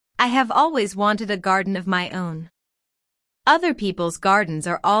I have always wanted a garden of my own. Other people's gardens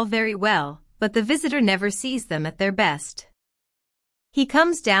are all very well, but the visitor never sees them at their best. He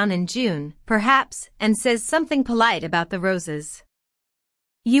comes down in June, perhaps, and says something polite about the roses.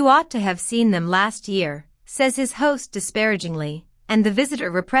 "You ought to have seen them last year," says his host disparagingly, and the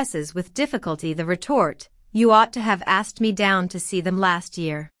visitor represses with difficulty the retort, "You ought to have asked me down to see them last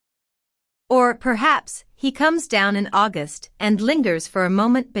year." Or, perhaps, he comes down in August and lingers for a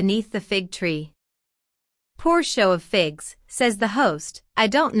moment beneath the fig tree. "Poor show of figs," says the host, "I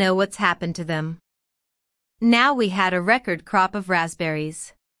don't know what's happened to them. Now we had a record crop of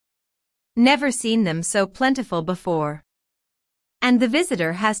raspberries. Never seen them so plentiful before." And the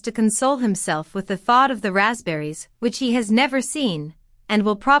visitor has to console himself with the thought of the raspberries, which he has never seen, and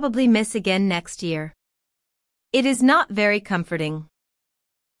will probably miss again next year. It is not very comforting.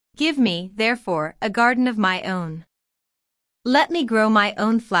 Give me, therefore, a garden of my own. Let me grow my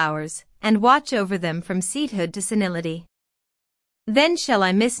own flowers, and watch over them from seedhood to senility. Then shall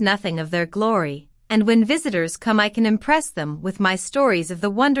I miss nothing of their glory, and when visitors come I can impress them with my stories of the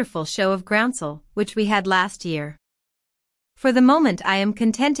wonderful show of groundsel, which we had last year. For the moment I am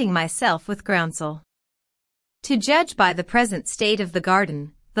contenting myself with groundsel. To judge by the present state of the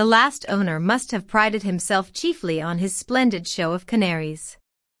garden, the last owner must have prided himself chiefly on his splendid show of canaries.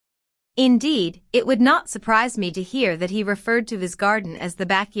 Indeed, it would not surprise me to hear that he referred to his garden as the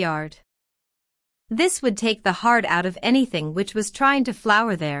backyard. This would take the heart out of anything which was trying to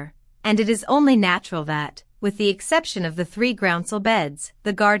flower there, and it is only natural that, with the exception of the 3 groundsel beds,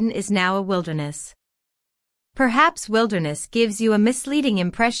 the garden is now a wilderness. Perhaps wilderness gives you a misleading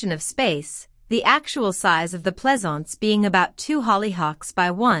impression of space, the actual size of the pleasaunce being about 2 hollyhocks by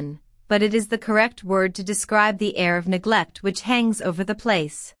 1, but it is the correct word to describe the air of neglect which hangs over the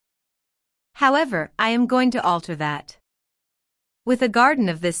place. However, I am going to alter that. With a garden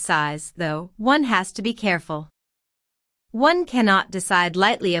of this size, though, one has to be careful. One cannot decide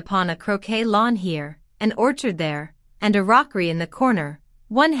lightly upon a croquet lawn here, an orchard there, and a rockery in the corner.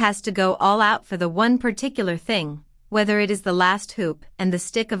 One has to go all out for the one particular thing, whether it is the last hoop and the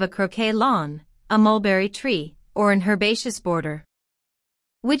stick of a croquet lawn, a mulberry tree, or an herbaceous border.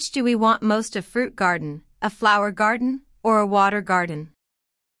 Which do we want most, a fruit garden, a flower garden, or a water garden?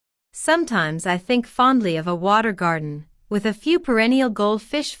 Sometimes I think fondly of a water garden, with a few perennial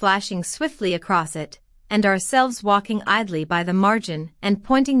goldfish flashing swiftly across it, and ourselves walking idly by the margin and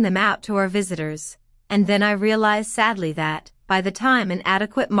pointing them out to our visitors, and then I realize sadly that, by the time an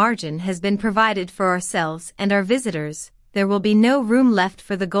adequate margin has been provided for ourselves and our visitors, there will be no room left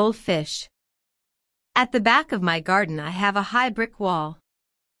for the goldfish. At the back of my garden I have a high brick wall.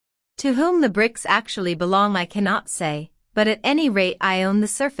 To whom the bricks actually belong I cannot say, but at any rate I own the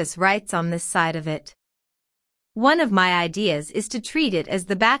surface rights on this side of it. One of my ideas is to treat it as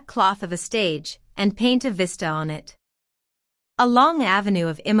the back cloth of a stage, and paint a vista on it. A long avenue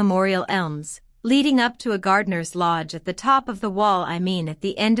of immemorial elms, leading up to a gardener's lodge at the top of the wall, I mean at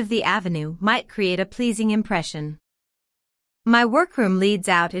the end of the avenue, might create a pleasing impression. My workroom leads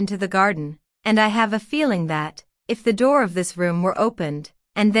out into the garden, and I have a feeling that, if the door of this room were opened,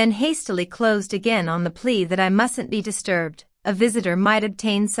 and then hastily closed again on the plea that I mustn't be disturbed, a visitor might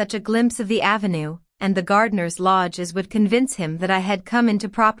obtain such a glimpse of the avenue and the gardener's lodge as would convince him that I had come into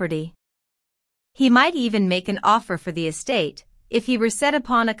property. He might even make an offer for the estate, if he were set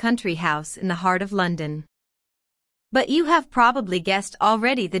upon a country house in the heart of London. But you have probably guessed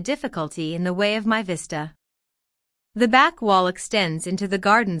already the difficulty in the way of my vista. The back wall extends into the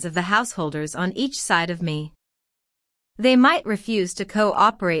gardens of the householders on each side of me. They might refuse to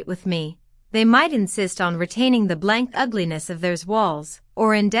co-operate with me, they might insist on retaining the blank ugliness of their walls,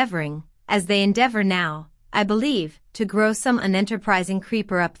 or endeavoring, as they endeavor now, I believe, to grow some unenterprising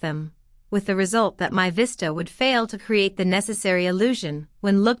creeper up them, with the result that my vista would fail to create the necessary illusion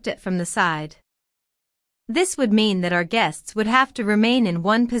when looked at from the side. This would mean that our guests would have to remain in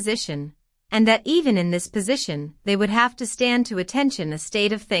one position, and that even in this position they would have to stand to attention, a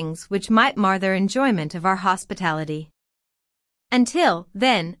state of things which might mar their enjoyment of our hospitality. Until,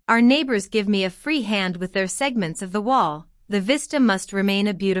 then, our neighbors give me a free hand with their segments of the wall, the vista must remain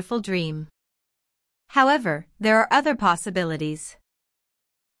a beautiful dream. However, there are other possibilities.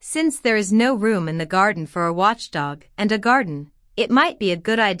 Since there is no room in the garden for a watchdog and a garden, it might be a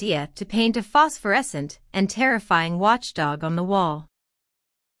good idea to paint a phosphorescent and terrifying watchdog on the wall.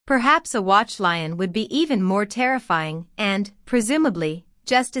 Perhaps a watch lion would be even more terrifying and, presumably,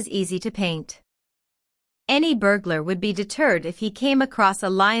 just as easy to paint. Any burglar would be deterred if he came across a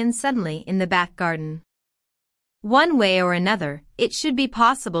lion suddenly in the back garden. One way or another, it should be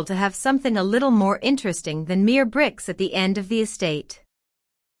possible to have something a little more interesting than mere bricks at the end of the estate.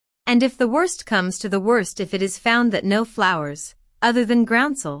 And if the worst comes to the worst, if it is found that no flowers, other than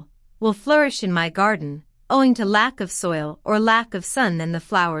groundsel, will flourish in my garden, owing to lack of soil or lack of sun, then the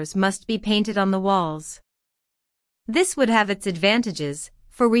flowers must be painted on the walls. This would have its advantages,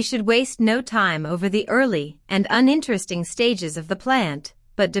 for we should waste no time over the early and uninteresting stages of the plant,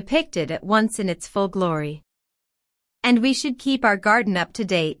 but depict it at once in its full glory. And we should keep our garden up to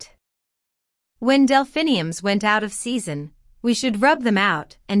date. When delphiniums went out of season, we should rub them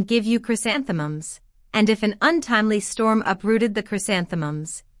out and give you chrysanthemums, and if an untimely storm uprooted the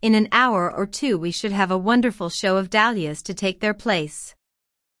chrysanthemums, in an hour or two we should have a wonderful show of dahlias to take their place.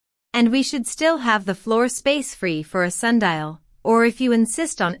 And we should still have the floor space free for a sundial, or if you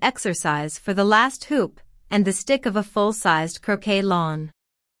insist on exercise, for the last hoop, and the stick of a full-sized croquet lawn.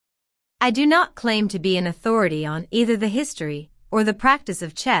 I do not claim to be an authority on either the history or the practice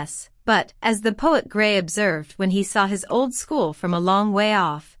of chess, but, as the poet Gray observed when he saw his old school from a long way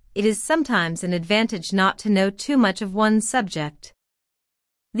off, it is sometimes an advantage not to know too much of one's subject.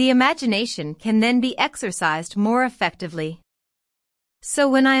 The imagination can then be exercised more effectively. So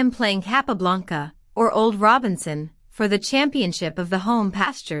when I am playing Capablanca, or Old Robinson, for the championship of the home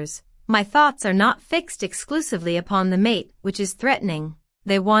pastures, my thoughts are not fixed exclusively upon the mate which is threatening.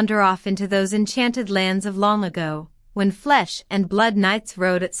 They wander off into those enchanted lands of long ago, when flesh and blood knights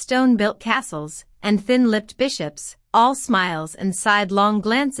rode at stone-built castles, and thin-lipped bishops, all smiles and sidelong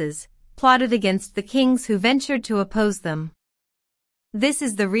glances, plotted against the kings who ventured to oppose them. This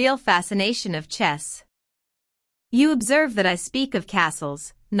is the real fascination of chess. You observe that I speak of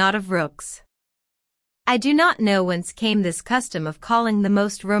castles, not of rooks. I do not know whence came this custom of calling the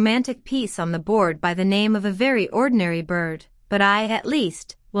most romantic piece on the board by the name of a very ordinary bird, but I, at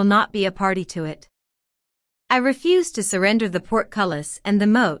least, will not be a party to it. I refuse to surrender the portcullis and the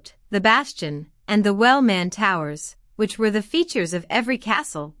moat, the bastion, and the well-manned towers, which were the features of every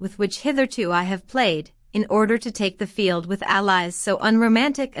castle with which hitherto I have played, in order to take the field with allies so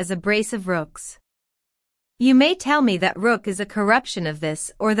unromantic as a brace of rooks. You may tell me that rook is a corruption of this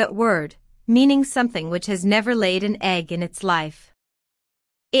or that word, meaning something which has never laid an egg in its life.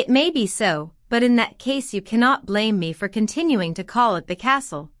 It may be so, but in that case you cannot blame me for continuing to call it the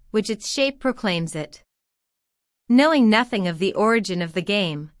castle, which its shape proclaims it. Knowing nothing of the origin of the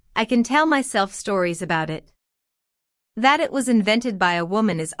game, I can tell myself stories about it. That it was invented by a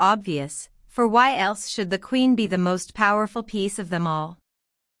woman is obvious, for why else should the queen be the most powerful piece of them all?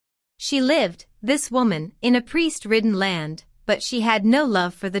 She lived, this woman, in a priest-ridden land, but she had no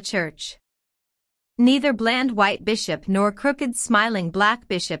love for the church. Neither bland white bishop nor crooked smiling black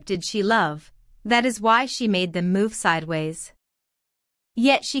bishop did she love, that is why she made them move sideways.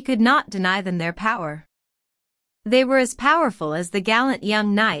 Yet she could not deny them their power. They were as powerful as the gallant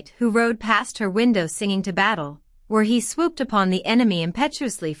young knight who rode past her window singing to battle, where he swooped upon the enemy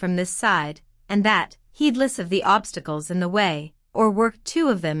impetuously from this side, and that, heedless of the obstacles in the way, or worked two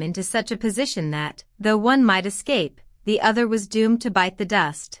of them into such a position that, though one might escape, the other was doomed to bite the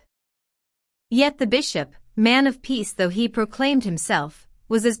dust. Yet the bishop, man of peace though he proclaimed himself,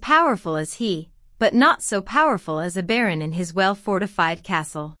 was as powerful as he, but not so powerful as a baron in his well-fortified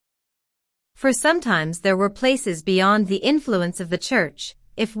castle. For sometimes there were places beyond the influence of the church,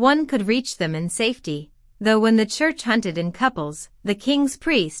 if one could reach them in safety, though when the church hunted in couples, the king's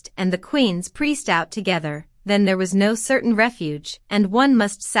priest and the queen's priest out together, then there was no certain refuge, and one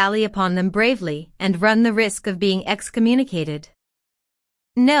must sally upon them bravely and run the risk of being excommunicated.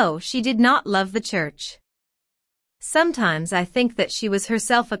 No, she did not love the church. Sometimes I think that she was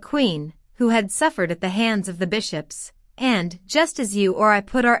herself a queen, who had suffered at the hands of the bishops, and, just as you or I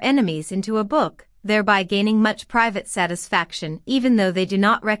put our enemies into a book, thereby gaining much private satisfaction even though they do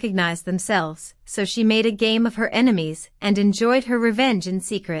not recognize themselves, so she made a game of her enemies and enjoyed her revenge in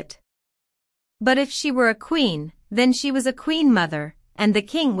secret. But if she were a queen, then she was a queen mother, and the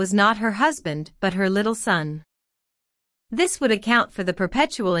king was not her husband but her little son. This would account for the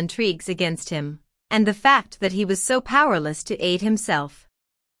perpetual intrigues against him, and the fact that he was so powerless to aid himself.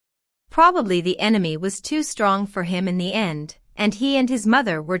 Probably the enemy was too strong for him in the end, and he and his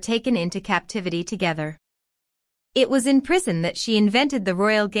mother were taken into captivity together. It was in prison that she invented the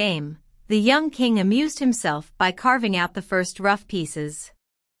royal game. The young king amused himself by carving out the first rough pieces.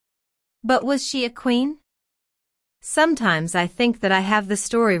 But was she a queen? Sometimes I think that I have the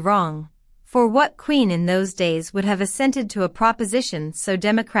story wrong, for what queen in those days would have assented to a proposition so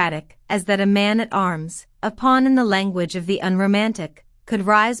democratic as that a man-at-arms, a pawn in the language of the unromantic, could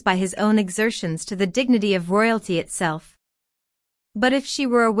rise by his own exertions to the dignity of royalty itself? But if she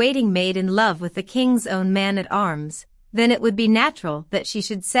were a waiting maid in love with the king's own man-at-arms, then it would be natural that she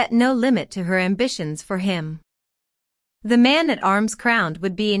should set no limit to her ambitions for him. The man-at-arms crowned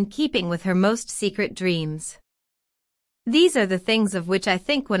would be in keeping with her most secret dreams. These are the things of which I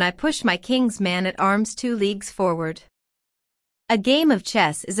think when I push my king's man-at-arms 2 leagues forward. A game of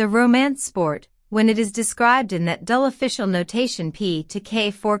chess is a romance sport, when it is described in that dull official notation P to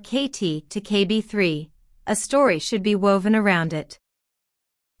K4 KT to KB3, a story should be woven around it.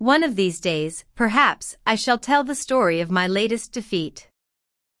 One of these days, perhaps, I shall tell the story of my latest defeat.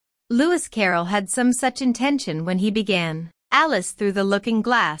 Lewis Carroll had some such intention when he began Alice Through the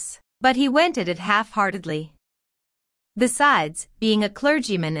Looking-Glass, but he went at it half-heartedly. Besides, being a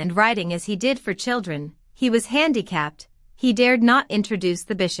clergyman and writing as he did for children, he was handicapped, he dared not introduce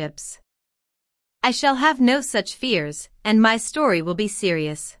the bishops. I shall have no such fears, and my story will be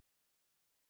serious.